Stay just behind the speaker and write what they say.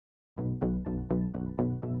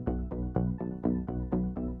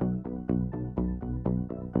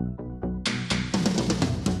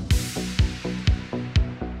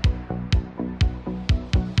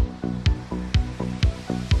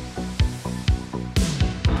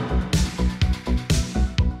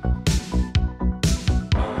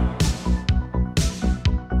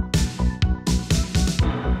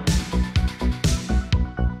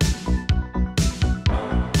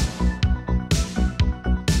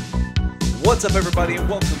What's up, everybody, and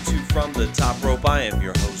welcome to From the Top Rope. I am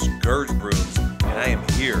your host, Gurge Brooms, and I am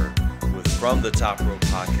here with From the Top Rope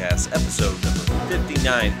Podcast, episode number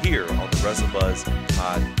 59 here on the WrestleBuzz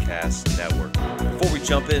Podcast Network. Before we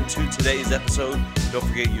jump into today's episode, don't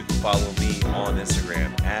forget you can follow me on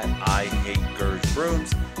Instagram at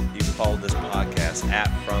IHateGurgeBrooms. You can follow this podcast at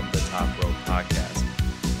From the Top Rope Podcast.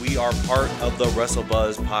 We are part of the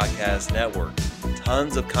WrestleBuzz Podcast Network.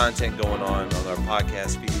 Tons of content going on our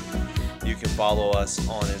podcast feed. You can follow us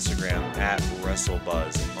on Instagram at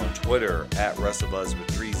WrestleBuzz, on Twitter at WrestleBuzz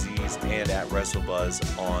with 3 Z's, and at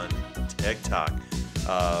WrestleBuzz on TikTok.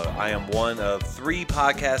 I am one of 3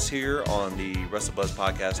 podcasts here on the WrestleBuzz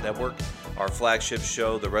Podcast Network. Our flagship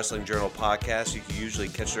show, the Wrestling Journal Podcast, you can usually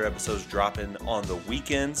catch their episodes dropping on the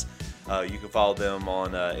weekends. You can follow them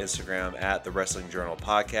on Instagram at the Wrestling Journal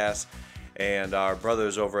Podcast. And our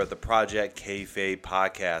brothers over at the Project Kayfabe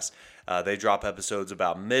Podcast. They drop episodes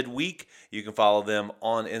about midweek. You can follow them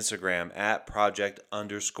on Instagram at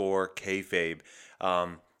project_kayfabe.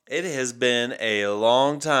 It has been a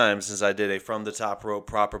long time since I did a From the Top Rope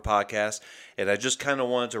proper podcast, and I just kind of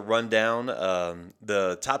wanted to run down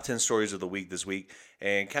the top 10 stories of the week this week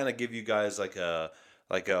and kind of give you guys like a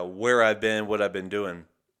where I've been, what I've been doing.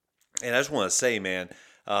 And I just want to say, man,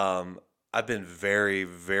 I've been very,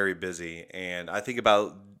 very busy, and I think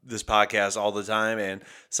about this podcast all the time, and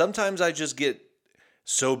sometimes I just get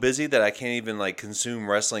so busy that I can't even consume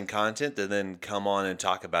wrestling content and then come on and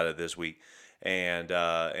talk about it this week. And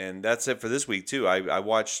that's it for this week too. I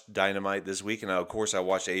watched Dynamite this week, and of course I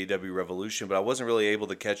watched AEW Revolution, but I wasn't really able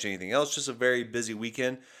to catch anything else. Just a very busy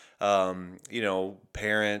weekend.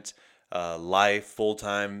 Parent, life,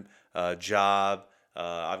 full-time job.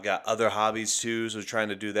 I've got other hobbies too, so trying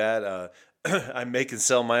to do that. I make and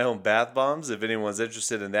sell my own bath bombs. If anyone's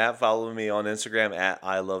interested in that, follow me on Instagram at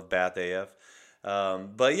ILoveBathAF.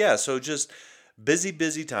 But yeah, so just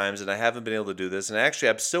busy times, and I haven't been able to do this. And actually,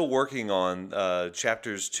 I'm still working on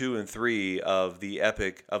chapters 2 and 3 of the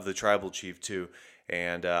Epic of the Tribal Chief 2.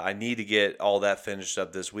 And I need to get all that finished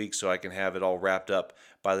up this week so I can have it all wrapped up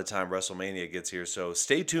by the time WrestleMania gets here. So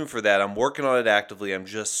stay tuned for that. I'm working on it actively. I'm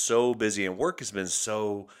just so busy, and work has been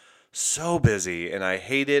so busy, and I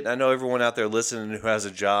hate it. I know everyone out there listening who has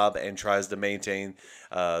a job and tries to maintain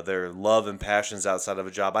their love and passions outside of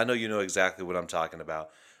a job. I know you know exactly what I'm talking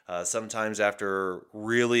about. Sometimes after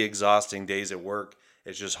really exhausting days at work,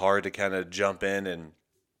 it's just hard to kind of jump in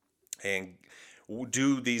and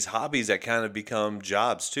do these hobbies that kind of become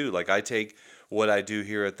jobs too. Like, I take what I do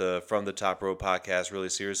here at the From the Top Rope Podcast really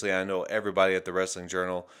seriously. I know everybody at the Wrestling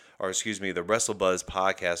Journal, the WrestleBuzz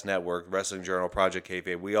Podcast Network, Wrestling Journal, Project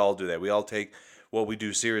Kayfabe, we all do that. We all take what we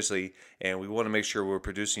do seriously, and we want to make sure we're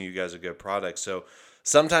producing you guys a good product. So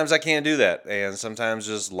sometimes I can't do that, and sometimes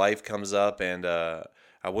just life comes up, and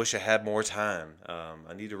I wish I had more time.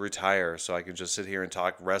 I need to retire so I can just sit here and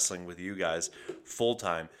talk wrestling with you guys full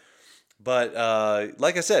time. But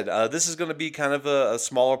like I said, this is going to be kind of a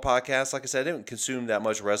smaller podcast. Like I said, I didn't consume that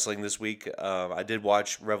much wrestling this week. I did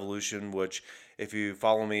watch Revolution, which if you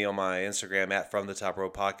follow me on my Instagram at From the Top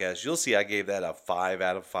Rope Podcast, you'll see I gave that a 5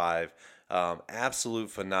 out of 5. Absolute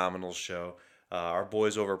phenomenal show. Our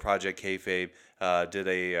boys over at Project Kayfabe did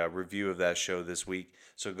a review of that show this week.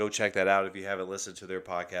 So go check that out if you haven't listened to their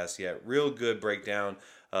podcast yet. Real good breakdown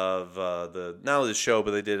of not only the show,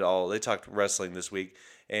 but they talked wrestling this week.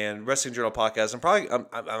 And Wrestling Journal Podcast,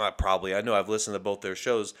 I know I've listened to both their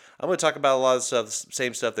shows. I'm going to talk about a lot of stuff,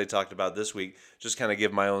 same stuff they talked about this week, just kind of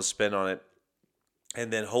give my own spin on it. And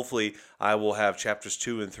then hopefully I will have chapters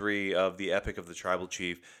 2 and 3 of the Epic of the Tribal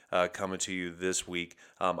Chief coming to you this week.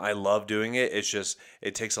 I love doing it. It's just,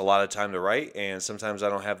 it takes a lot of time to write, and sometimes I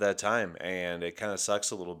don't have that time, and it kind of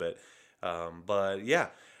sucks a little bit. But yeah.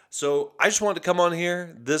 So I just wanted to come on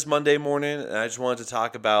here this Monday morning, and I just wanted to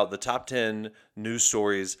talk about the top 10 news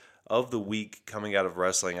stories of the week coming out of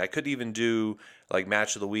wrestling. I could even do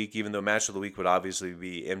match of the week, even though match of the week would obviously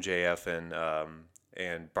be MJF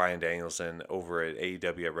and Bryan Danielson over at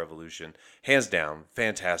AEW at Revolution. Hands down,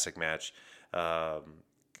 fantastic match. God,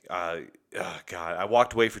 I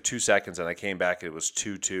walked away for 2 seconds, and I came back, and it was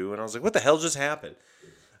 2-2, and I was like, what the hell just happened?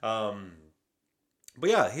 But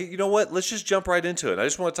yeah, you know what? Let's just jump right into it. I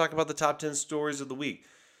just want to talk about the top 10 stories of the week.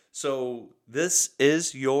 So this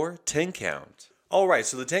is your 10 count. All right,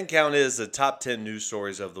 so the 10 count is the top 10 news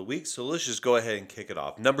stories of the week. So let's just go ahead and kick it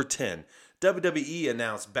off. Number 10, WWE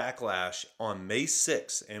announced Backlash on May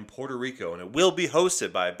 6th in Puerto Rico, and it will be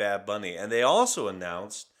hosted by Bad Bunny. And they also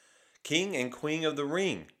announced King and Queen of the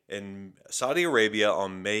Ring in Saudi Arabia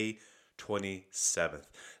on May 27th.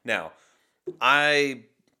 Now, I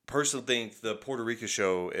personally think the Puerto Rico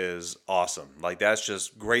show is awesome. Like, that's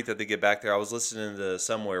just great that they get back there. I was listening to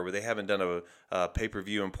somewhere where they haven't done a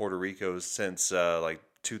pay-per-view in Puerto Rico since like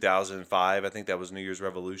 2005. I think that was New Year's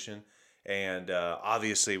Revolution. And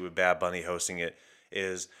obviously with Bad Bunny hosting it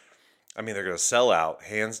is, I mean, they're going to sell out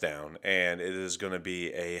hands down, and it is going to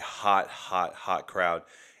be a hot, hot, hot crowd.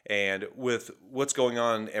 And with what's going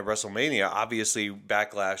on at WrestleMania, obviously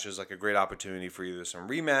Backlash is like a great opportunity for either some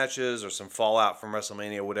rematches or some fallout from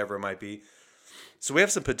WrestleMania, whatever it might be. So we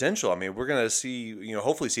have some potential. I mean, we're going to see,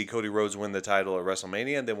 hopefully see Cody Rhodes win the title at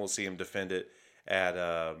WrestleMania, and then we'll see him defend it at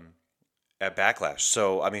Backlash.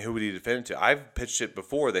 So, I mean, who would he defend it to? I've pitched it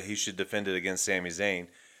before that he should defend it against Sami Zayn.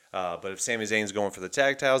 But if Sami Zayn's going for the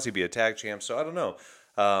tag titles, he'd be a tag champ. So I don't know.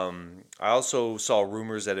 I also saw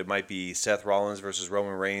rumors that it might be Seth Rollins versus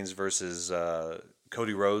Roman Reigns versus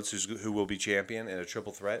Cody Rhodes, who will be champion in a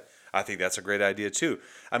triple threat. I think that's a great idea too.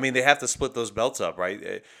 I mean, they have to split those belts up,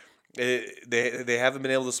 right? They haven't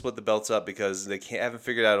been able to split the belts up because they haven't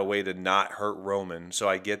figured out a way to not hurt Roman. So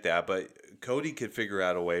I get that, but Cody could figure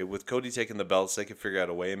out a way. With Cody taking the belts, they could figure out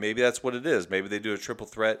a way, and maybe that's what it is. Maybe they do a triple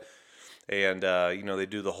threat, and they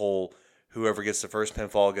do the whole whoever gets the first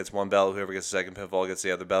pinfall gets one belt, whoever gets the second pinfall gets the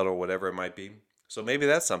other belt, or whatever it might be. So maybe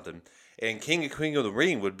that's something. And King and Queen of the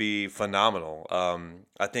Ring would be phenomenal.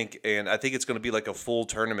 I think it's going to be like a full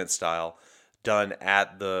tournament style done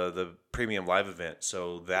at the premium live event.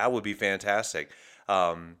 So that would be fantastic.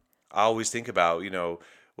 I always think about,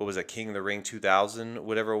 what was that, King of the Ring 2000,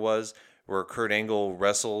 whatever it was, where Kurt Angle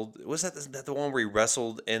wrestled. Was that the one where he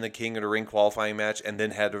wrestled in the King of the Ring qualifying match and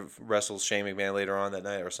then had to wrestle Shane McMahon later on that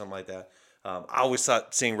night or something like that? I always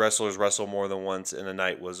thought seeing wrestlers wrestle more than once in a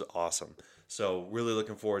night was awesome. So really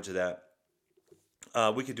looking forward to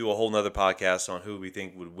that. We could do a whole nother podcast on who we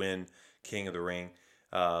think would win King of the Ring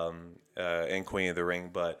and Queen of the Ring,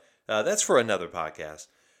 but that's for another podcast.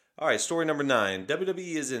 All right, story number 9.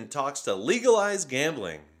 WWE is in talks to legalize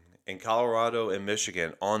gambling in Colorado and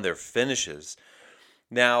Michigan on their finishes.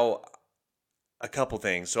 Now, a couple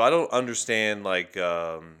things. So I don't understand, like,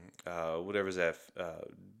 whatever is that,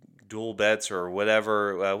 dual bets or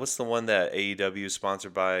whatever. What's the one that AEW is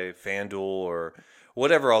sponsored by, FanDuel or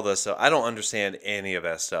whatever, all this stuff. I don't understand any of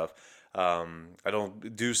that stuff. I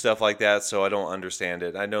don't do stuff like that, so I don't understand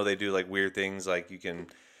it. I know they do like weird things, like you can,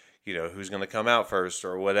 who's going to come out first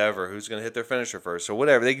or whatever, who's going to hit their finisher first or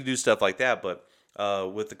whatever. They can do stuff like that, but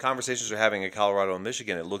with the conversations they're having in Colorado and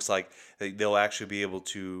Michigan, it looks like they'll actually be able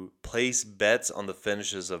to place bets on the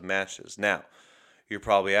finishes of matches. Now, you're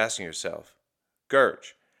probably asking yourself,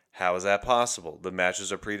 Gurch, how is that possible? The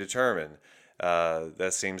matches are predetermined. That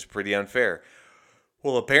seems pretty unfair.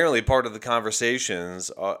 Well, apparently part of the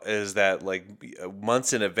conversations is that like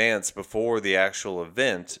months in advance before the actual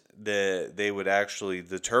event, they would actually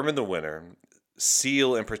determine the winner,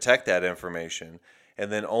 seal and protect that information,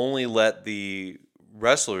 and then only let the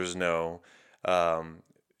wrestlers know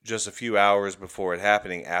just a few hours before it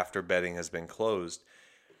happening after betting has been closed.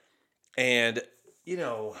 And,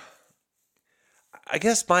 I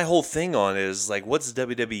guess my whole thing on is like, what's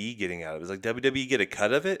WWE getting out of it? Is like WWE get a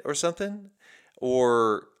cut of it or something?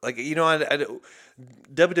 Or like,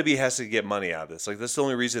 WWE has to get money out of this. Like, that's the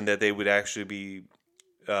only reason that they would actually be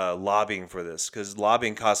lobbying for this, because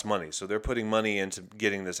lobbying costs money. So they're putting money into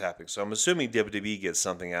getting this happening. So I'm assuming WWE gets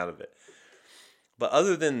something out of it. But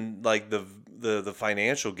other than like the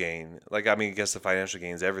financial gain, like, I mean, I guess the financial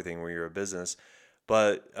gain is everything when you're a business.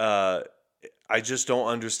 But I just don't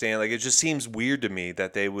understand. Like, it just seems weird to me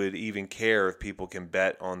that they would even care if people can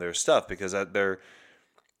bet on their stuff, because they're,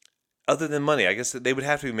 other than money, I guess that they would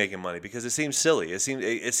have to be making money, because it seems silly.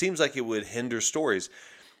 It seems like it would hinder stories.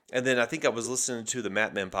 And then I think I was listening to the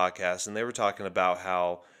Matt Men podcast, and they were talking about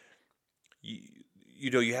how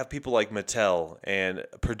you have people like Mattel and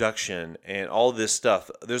production and all this stuff.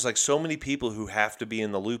 There's like so many people who have to be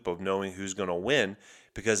in the loop of knowing who's going to win,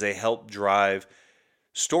 because they help drive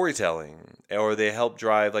storytelling, or they help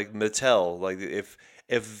drive like Mattel. Like if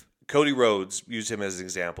Cody Rhodes, use him as an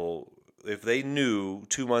example, if they knew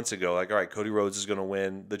 2 months ago, like, all right, Cody Rhodes is going to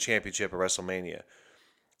win the championship at WrestleMania,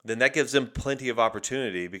 then that gives them plenty of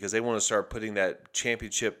opportunity, because they want to start putting that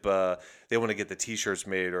championship, they want to get the t-shirts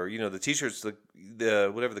made, or, the t-shirts,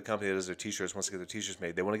 the whatever the company that does their t-shirts wants to get their t-shirts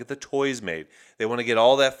made. They want to get the toys made. They want to get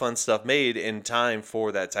all that fun stuff made in time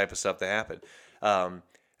for that type of stuff to happen.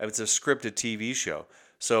 It's a scripted TV show.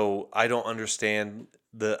 So I don't understand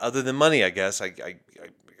other than money, I guess.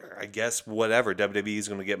 I guess whatever, WWE is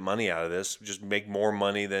going to get money out of this, just make more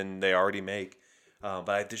money than they already make. But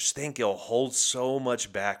I just think it'll hold so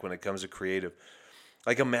much back when it comes to creative.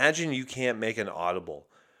 Like, imagine you can't make an Audible.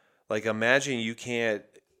 Like, imagine you can't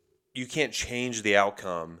you can't change the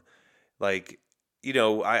outcome. Like, I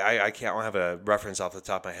don't have a reference off the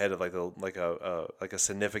top of my head of like a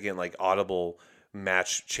significant like audible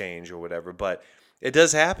match change or whatever, but it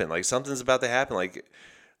does happen. Like something's about to happen.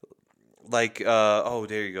 Oh,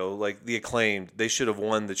 there you go. Like the Acclaimed, they should have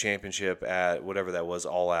won the championship at whatever that was,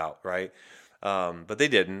 All Out, right? But they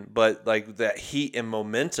didn't. But like that heat and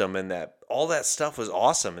momentum and that all that stuff was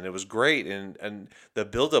awesome and it was great and the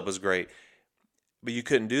buildup was great. But you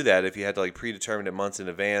couldn't do that if you had to like predetermine it months in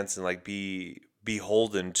advance and like be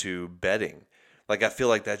beholden to betting. Like I feel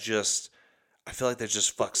like that just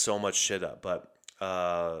fucks so much shit up. But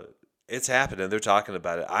it's happening. They're talking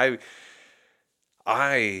about it. I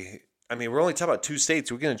I mean, we're only talking about two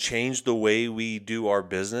states. We're going to change the way we do our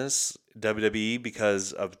business, WWE,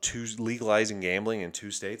 because of legalizing gambling in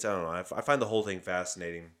two states. I don't know. I find the whole thing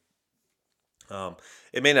fascinating.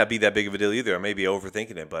 It may not be that big of a deal either. I may be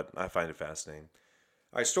overthinking it, but I find it fascinating.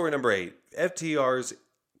 All right, story number 8. FTR's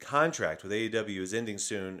contract with AEW is ending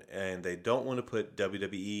soon, and they don't want to put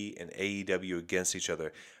WWE and AEW against each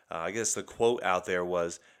other. I guess the quote out there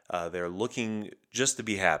was they're looking just to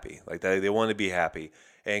be happy. Like they want to be happy.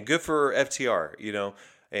 And good for FTR,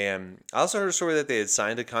 And I also heard a story that they had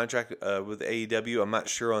signed a contract with AEW. I'm not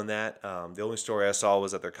sure on that. The only story I saw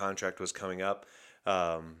was that their contract was coming up.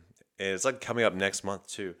 And it's like coming up next month,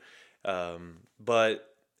 too.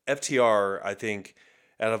 But FTR, I think,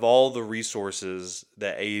 out of all the resources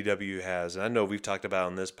that AEW has, and I know we've talked about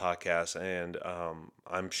on this podcast, and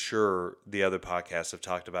I'm sure the other podcasts have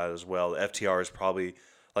talked about it as well, FTR is probably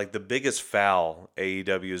like the biggest foul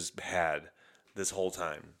AEW's had this whole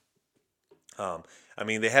time. I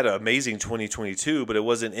mean, they had an amazing 2022, but it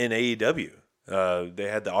wasn't in AEW. They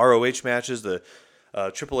had the ROH matches, the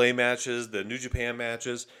AAA matches, the New Japan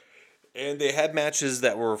matches, and they had matches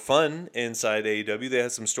that were fun inside AEW. They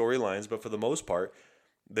had some storylines, but for the most part,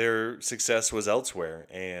 their success was elsewhere,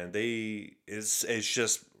 and it's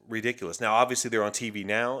just ridiculous. Now, obviously, they're on TV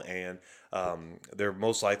now, and they're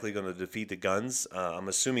most likely going to defeat the Guns. I'm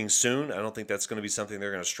assuming soon. I don't think that's going to be something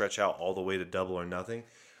they're going to stretch out all the way to Double or Nothing,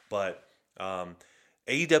 but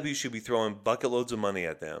AEW should be throwing bucket loads of money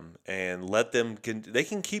at them and let them. They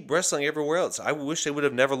can keep wrestling everywhere else. I wish they would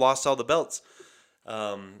have never lost all the belts.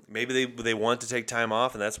 Maybe they wanted to take time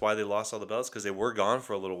off, and that's why they lost all the belts, because they were gone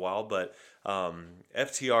for a little while. But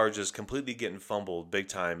FTR just completely getting fumbled big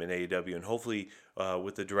time in AEW, and hopefully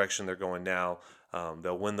with the direction they're going now,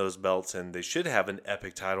 they'll win those belts, and they should have an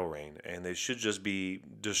epic title reign, and they should just be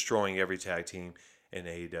destroying every tag team in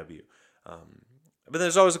AEW. But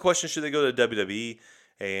there's always a question: should they go to WWE?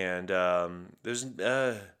 And I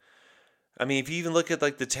mean, if you even look at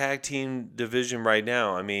like the tag team division right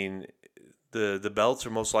now, I mean, the belts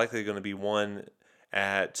are most likely going to be won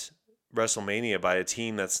at WrestleMania by a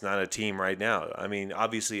team that's not a team right now. I mean,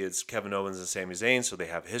 obviously it's Kevin Owens and Sami Zayn, so they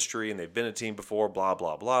have history and they've been a team before, blah,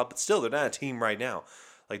 blah, blah. But still, they're not a team right now.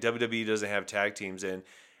 Like WWE doesn't have tag teams. And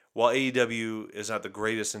while AEW is not the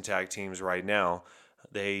greatest in tag teams right now,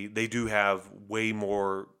 they do have way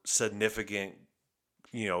more significant,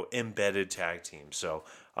 embedded tag teams. So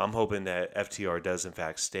I'm hoping that FTR does, in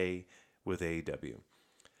fact, stay with AEW.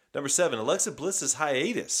 Number 7, Alexa Bliss's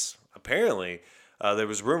hiatus. Apparently, there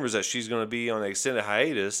was rumors that she's going to be on an extended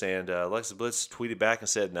hiatus, and Alexa Bliss tweeted back and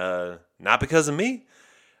said, not because of me.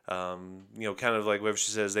 Kind of like whatever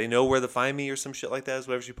she says, they know where to find me or some shit like that is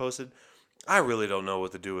whatever she posted. I really don't know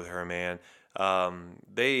what to do with her, man.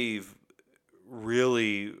 They've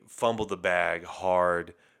really fumbled the bag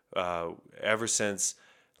hard ever since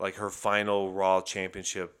like her final Raw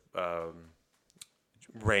Championship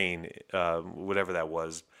reign, whatever that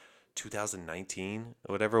was. 2019,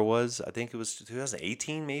 whatever it was. I think it was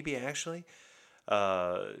 2018, maybe, actually.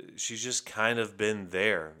 She's just kind of been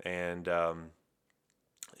there, and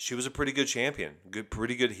she was a pretty good champion,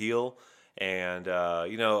 pretty good heel. And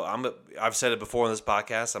I've said it before on this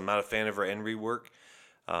podcast, I'm not a fan of her in-ring work.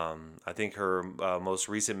 I think her most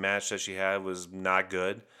recent match that she had was not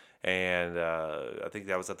good, and I think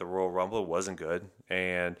that was at the Royal Rumble. It wasn't good,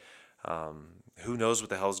 and who knows what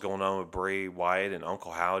the hell's going on with Bray Wyatt and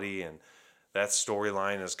Uncle Howdy, and that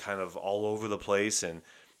storyline is kind of all over the place, and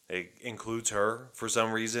it includes her for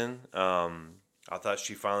some reason. I thought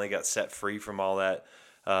she finally got set free from all that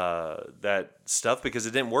stuff because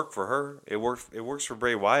it didn't work for her. It works for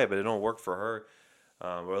Bray Wyatt, but it don't work for her.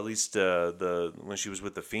 Or at least when she was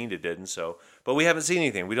with the Fiend, it didn't. So, but we haven't seen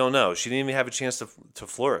anything. We don't know. She didn't even have a chance to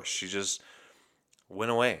flourish. She just went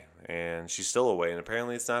away, and she's still away, and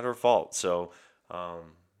apparently it's not her fault. So. But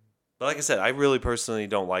like I said, I really personally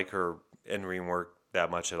don't like her in-ring work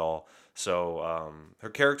that much at all. So her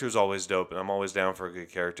character is always dope, and I'm always down for a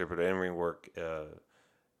good character. But her in-ring work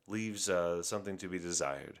leaves something to be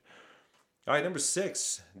desired. All right, number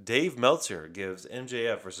 6, Dave Meltzer gives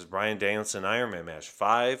MJF versus Bryan Danielson Iron Man match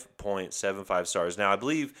 5.75 stars. Now, I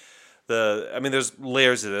believe there's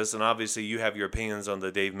layers to this, and obviously you have your opinions on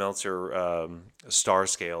the Dave Meltzer star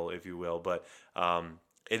scale, if you will, but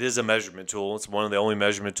it is a measurement tool. It's one of the only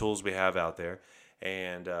measurement tools we have out there,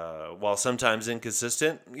 and while sometimes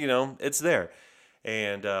inconsistent, it's there.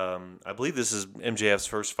 And I believe this is MJF's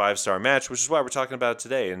first 5-star match, which is why we're talking about it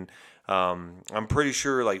today. And I'm pretty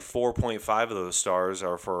sure like 4.5 of those stars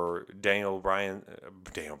are for Bryan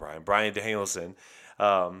Danielson.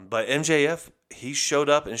 But MJF, he showed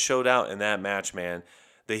up and showed out in that match, man.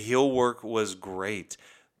 The heel work was great.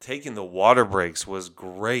 Taking the water breaks was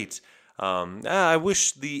great. I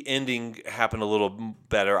wish the ending happened a little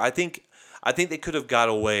better. I think they could have got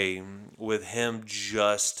away with him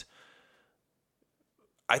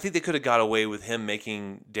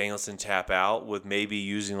making Danielson tap out with maybe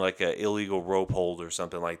using like an illegal rope hold or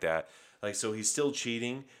something like that. Like, so he's still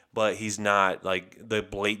cheating, but he's not like the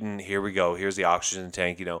blatant, here we go, here's the oxygen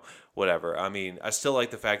tank, whatever. I mean, I still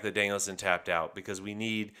like the fact that Danielson tapped out because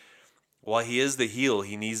while he is the heel,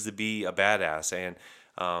 he needs to be a badass. And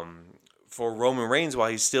for Roman Reigns, while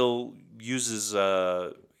he still uses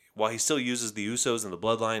the Usos and the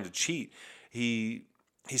Bloodline to cheat, he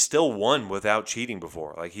still won without cheating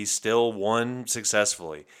before. Like, he still won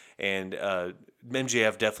successfully. And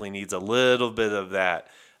MJF definitely needs a little bit of that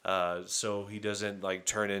so he doesn't, like,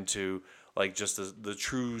 turn into, like, just the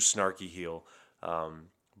true snarky heel.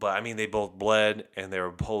 But, I mean, they both bled, and they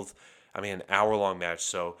were both, an hour-long match.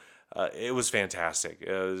 So it was fantastic.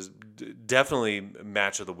 It was definitely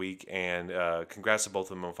match of the week. And congrats to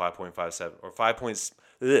both of them on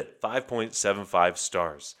 5.75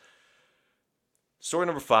 stars. Story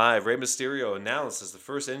number 5, Rey Mysterio announced as the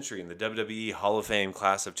first entry in the WWE Hall of Fame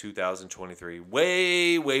class of 2023.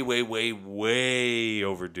 Way, way, way, way, way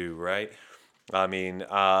overdue, right? I mean,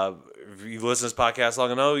 if you listen to this podcast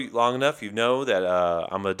long enough, you know that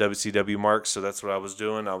I'm a WCW mark, so that's what I was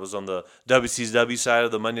doing. I was on the WCW side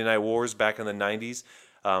of the Monday Night Wars back in the 90s.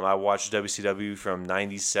 I watched WCW from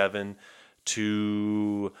 97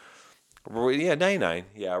 to, 99.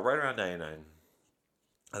 Yeah, right around 99.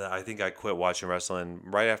 I think I quit watching wrestling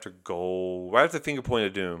right after Finger Point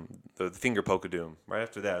of Doom, the Finger Poke of Doom. Right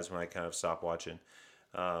after that is when I kind of stopped watching.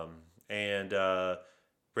 And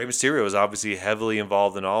Rey Mysterio was obviously heavily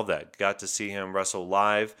involved in all of that. Got to see him wrestle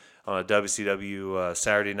live on a WCW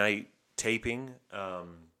Saturday night taping,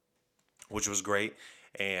 which was great.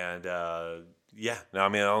 And I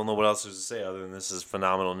don't know what else to say other than this is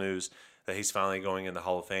phenomenal news that he's finally going in the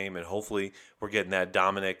Hall of Fame, and hopefully we're getting that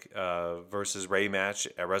Dominic versus Rey match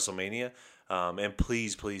at WrestleMania. And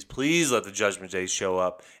please, please, please let the Judgment Day show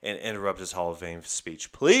up and interrupt his Hall of Fame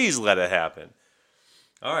speech. Please let it happen.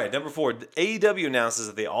 All right, number 4, AEW announces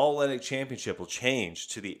that the All Atlantic Championship will change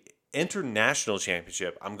to the International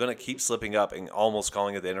Championship. I'm going to keep slipping up and almost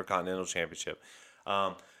calling it the Intercontinental Championship.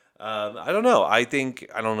 I don't know. I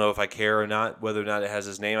don't know if I care or not, whether or not it has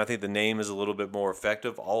his name. I think the name is a little bit more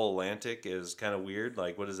effective. All Atlantic is kind of weird.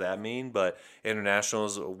 Like, what does that mean? But International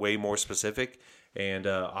is way more specific. And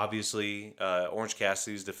obviously, Orange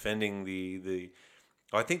Cassidy is defending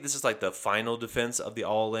I think this is like the final defense of the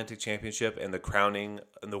All Atlantic Championship, and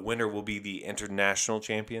the winner will be the International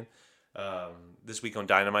Champion this week on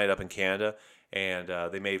Dynamite up in Canada. And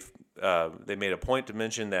they made a point to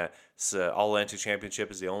mention that All Atlantic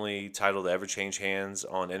Championship is the only title to ever change hands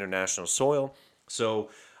on international soil. So,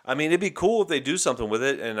 I mean, it'd be cool if they do something with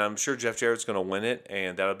it, and I'm sure Jeff Jarrett's going to win it,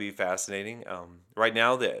 and that'll be fascinating. Right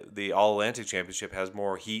now, the All Atlantic Championship has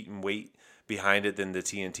more heat and weight behind it than the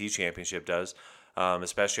TNT Championship does,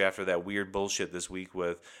 especially after that weird bullshit this week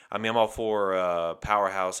I'm all for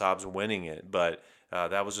Powerhouse Hobbs winning it, but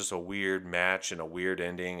that was just a weird match and a weird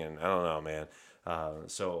ending, and I don't know, man.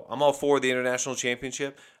 So I'm all for the International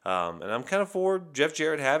Championship, and I'm kind of for Jeff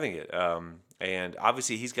Jarrett having it. And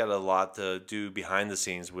obviously he's got a lot to do behind the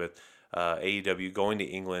scenes with AEW, going to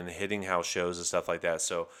England, hitting house shows and stuff like that.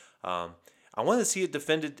 So I want to see it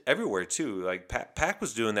defended everywhere too. Like Pac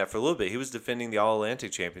was doing that for a little bit. He was defending the All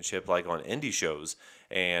Atlantic Championship like on indie shows,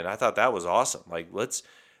 and I thought that was awesome. Like that's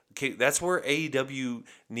where AEW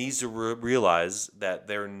needs to realize that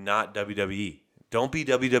they're not WWE. Don't be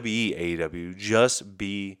WWE, AEW. Just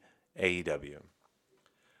be AEW.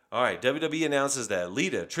 All right, WWE announces that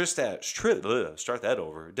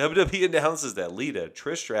WWE announces that Lita,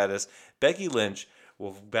 Trish Stratus, Becky Lynch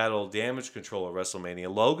will battle Damage Control at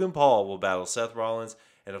WrestleMania. Logan Paul will battle Seth Rollins,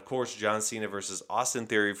 and of course, John Cena versus Austin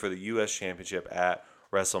Theory for the U.S. Championship at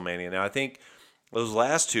WrestleMania. Now, I think Those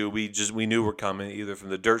last two, we knew were coming, either from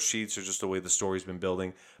the dirt sheets or just the way the story's been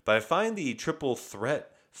building. But I find the triple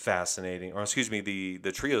threat fascinating, or excuse me,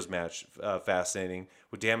 the trios match fascinating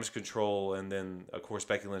with Damage Control and then, of course,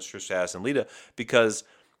 Becky Lynch, Trish Stratus, and Lita, because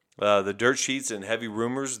the dirt sheets and heavy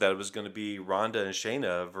rumors that it was going to be Ronda and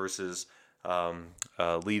Shayna versus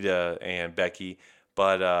Lita and Becky.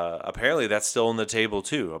 But apparently that's still on the table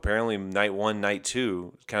too. Apparently night 1, night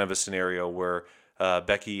 2, kind of a scenario where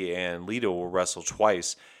Becky and Lita will wrestle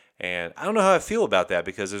twice. And I don't know how I feel about that,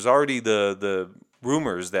 because there's already the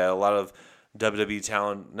rumors that a lot of WWE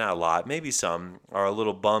talent, not a lot, maybe some, are a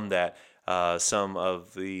little bummed that some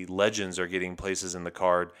of the legends are getting places in the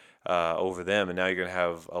card over them. And now you're going to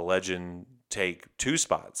have a legend take 2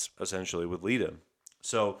 spots, essentially, with Lita.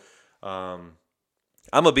 So I'm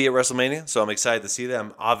going to be at WrestleMania, so I'm excited to see that.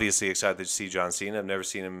 I'm obviously excited to see John Cena. I've never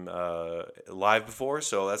seen him live before,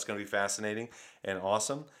 so that's going to be fascinating and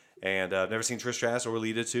awesome. And I've never seen Trish Stratus or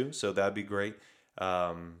Lita too, so that'd be great.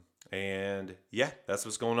 And yeah, that's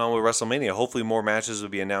what's going on with WrestleMania. Hopefully more matches will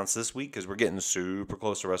be announced this week, because we're getting super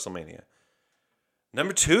close to WrestleMania.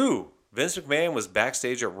 Number 2, Vince McMahon was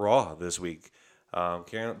backstage at Raw this week.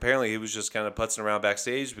 Apparently he was just kind of putzing around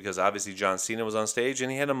backstage, because obviously John Cena was on stage and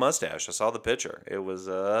he had a mustache. I saw the picture. It was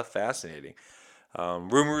fascinating.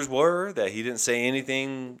 Rumors were that he didn't say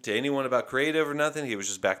anything to anyone about creative or nothing. He was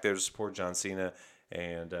just back there to support John Cena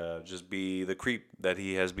and just be the creep that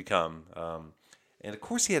he has become. And of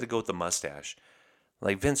course he had to go with the mustache.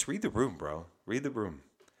 Like, Vince, read the room, bro. Read the room.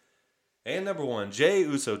 And number 1, Jey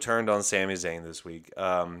Uso turned on Sami Zayn this week.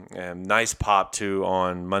 And nice pop, too,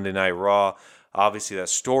 on Monday Night Raw. Obviously, that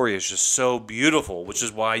story is just so beautiful, which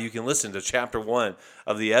is why you can listen to Chapter 1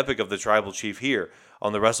 of the Epic of the Tribal Chief here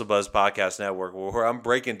on the WrestleBuzz Podcast Network, where I'm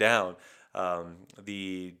breaking down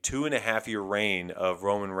the 2.5-year reign of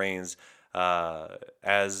Roman Reigns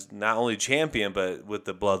as not only champion, but with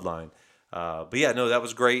the bloodline. But yeah, no, that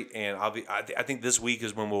was great, and I think this week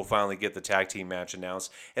is when we'll finally get the tag team match announced,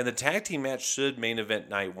 and the tag team match should main event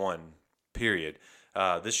night 1, period.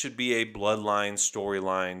 This should be a bloodline,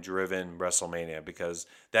 storyline driven WrestleMania, because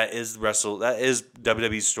that is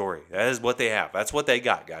WWE's story. That is what they have. That's what they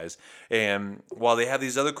got, guys. And while they have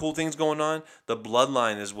these other cool things going on, the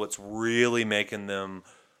bloodline is what's really making them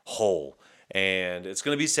whole. And it's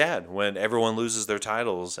going to be sad when everyone loses their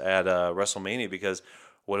titles at WrestleMania, because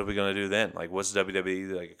what are we going to do then? Like, what's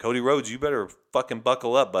WWE? Like, Cody Rhodes, you better fucking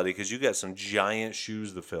buckle up, buddy, because you got some giant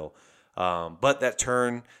shoes to fill. But that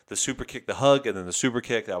turn, the super kick, the hug, and then the super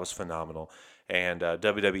kick, that was phenomenal. And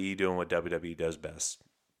WWE doing what WWE does best.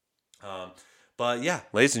 But yeah,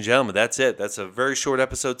 ladies and gentlemen, that's it. That's a very short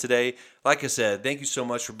episode today. Like I said, thank you so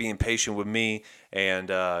much for being patient with me and,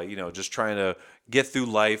 just trying to get through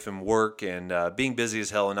life and work and being busy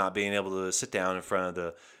as hell and not being able to sit down in front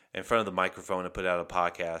of the microphone and put out a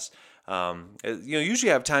podcast.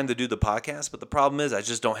 Usually I have time to do the podcast, but the problem is I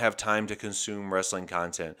just don't have time to consume wrestling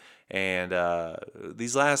content. And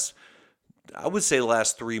the last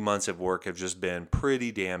 3 months of work have just been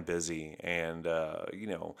pretty damn busy and,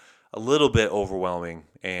 a little bit overwhelming.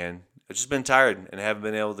 And I've just been tired and haven't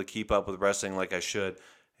been able to keep up with wrestling like I should.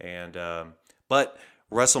 And but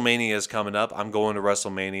WrestleMania is coming up. I'm going to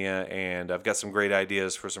WrestleMania, and I've got some great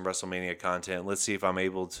ideas for some WrestleMania content. Let's see if I'm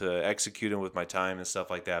able to execute them with my time and stuff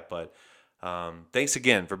like that. But thanks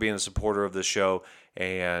again for being a supporter of this show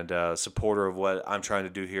and supporter of what I'm trying to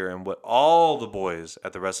do here and what all the boys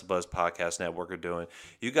at the WrestleBuzz Podcast Network are doing.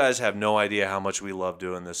 You guys have no idea how much we love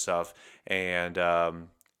doing this stuff. And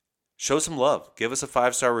show some love. Give us a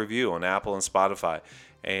 5-star review on Apple and Spotify.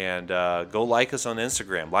 And go like us on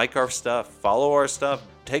Instagram. Like our stuff. Follow our stuff.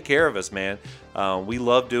 Take care of us, man. We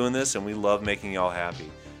love doing this, and we love making y'all happy.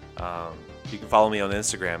 You can follow me on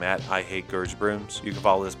Instagram at I Hate Gurge Brooms. You can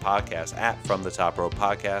follow this podcast at From the Top Rope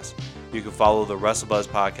Podcast. You can follow the WrestleBuzz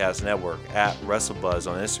Podcast Network at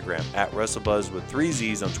WrestleBuzz on Instagram, at WrestleBuzz with 3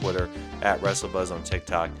 Z's on Twitter, at WrestleBuzz on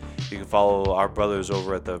TikTok. You can follow our brothers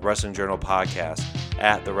over at the Wrestling Journal Podcast,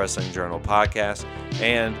 at the Wrestling Journal Podcast,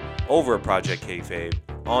 and over at Project Kayfabe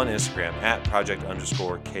on Instagram at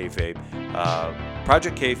Project_Kayfabe.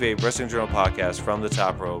 Project Kayfabe, Wrestling Journal Podcast, From the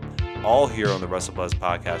Top Rope, all here on the WrestleBuzz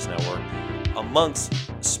Podcast Network. Amongst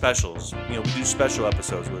specials, we do special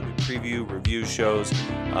episodes where we preview, review shows.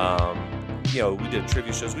 We did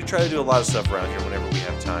trivia shows. We try to do a lot of stuff around here whenever we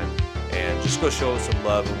have time. And just go show us some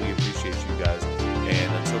love, and we appreciate you guys.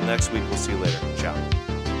 And until next week, we'll see you later. Ciao.